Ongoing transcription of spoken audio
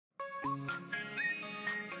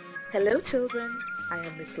Hello children, I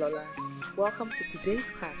am Miss Lola. Welcome to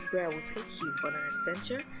today's class where I will take you on an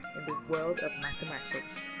adventure in the world of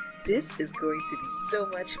mathematics. This is going to be so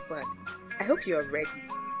much fun. I hope you are ready.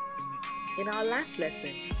 In our last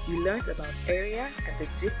lesson, we learned about area and the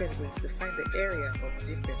different ways to find the area of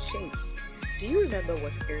different shapes. Do you remember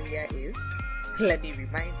what area is? Let me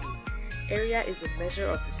remind you. Area is a measure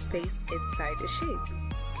of the space inside a shape.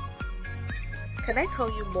 Can I tell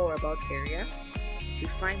you more about area? We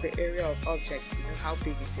find the area of objects to know how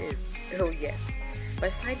big it is. Oh yes, by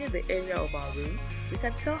finding the area of our room, we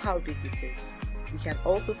can tell how big it is. We can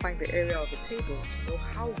also find the area of a table to know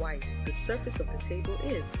how wide the surface of the table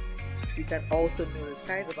is. We can also know the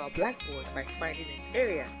size of our blackboard by finding its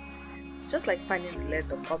area. Just like finding the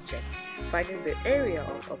length of objects, finding the area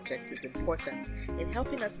of objects is important in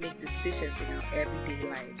helping us make decisions in our everyday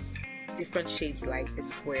lives. Different shapes like a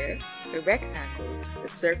square, a rectangle, a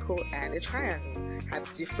circle, and a triangle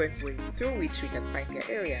have different ways through which we can find their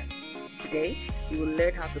area. Today, we will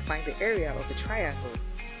learn how to find the area of a triangle.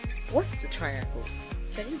 What is a triangle?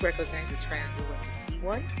 Can you recognize a triangle when you see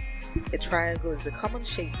one? A triangle is a common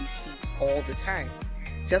shape we see all the time.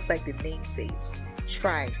 Just like the name says,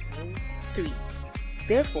 tri means three.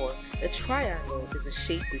 Therefore, a triangle is a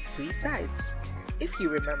shape with three sides. If you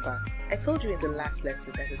remember, I told you in the last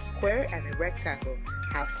lesson that a square and a rectangle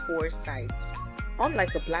have four sides.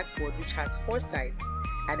 Unlike a blackboard which has four sides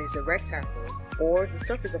and is a rectangle, or the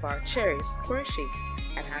surface of our chair is square-shaped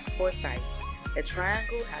and has four sides, a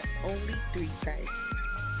triangle has only three sides.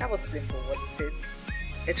 That was simple, wasn't it?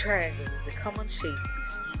 A triangle is a common shape we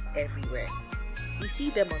see everywhere. We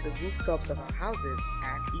see them on the rooftops of our houses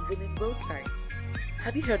and even in road signs.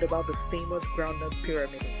 Have you heard about the famous groundnut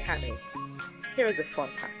pyramid in Kano? Here is a fun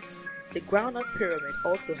fact. The groundnut pyramid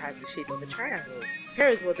also has the shape of a triangle. Here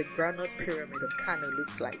is what the groundnut pyramid of Kano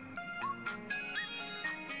looks like.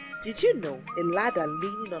 Did you know a ladder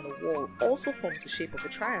leaning on a wall also forms the shape of a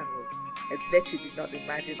triangle? I bet you did not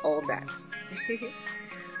imagine all that.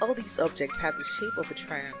 All these objects have the shape of a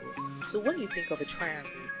triangle, so when you think of a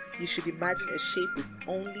triangle, you should imagine a shape with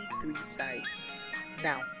only three sides.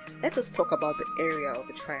 Now, let us talk about the area of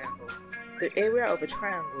a triangle. The area of a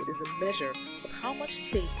triangle is a measure of how much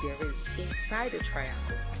space there is inside a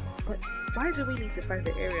triangle. But why do we need to find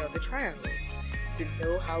the area of a triangle? To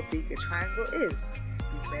know how big a triangle is,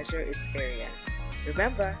 we measure its area.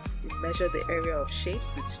 Remember, we measure the area of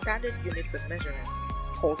shapes with standard units of measurement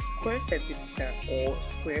called square centimeter or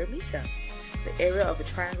square meter. The area of a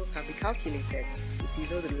triangle can be calculated if you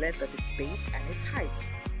know the length of its base and its height.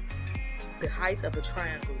 The height of a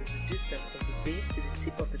triangle is the distance from the base to the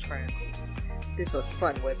tip of the triangle. This was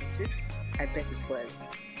fun, wasn't it? I bet it was.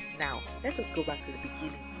 Now, let us go back to the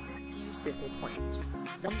beginning with a few simple points.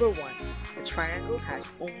 Number 1, a triangle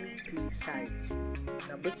has only three sides.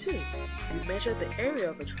 Number 2, we measure the area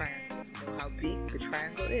of a triangle to know how big the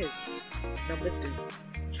triangle is. Number 3,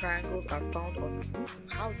 triangles are found on the roof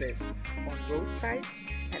of houses, on roadsides,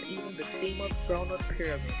 and even the famous groundnut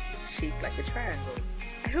pyramid is shaped like a triangle.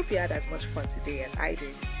 I hope you had as much fun today as I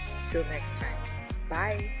did. Till next time,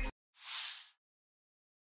 bye!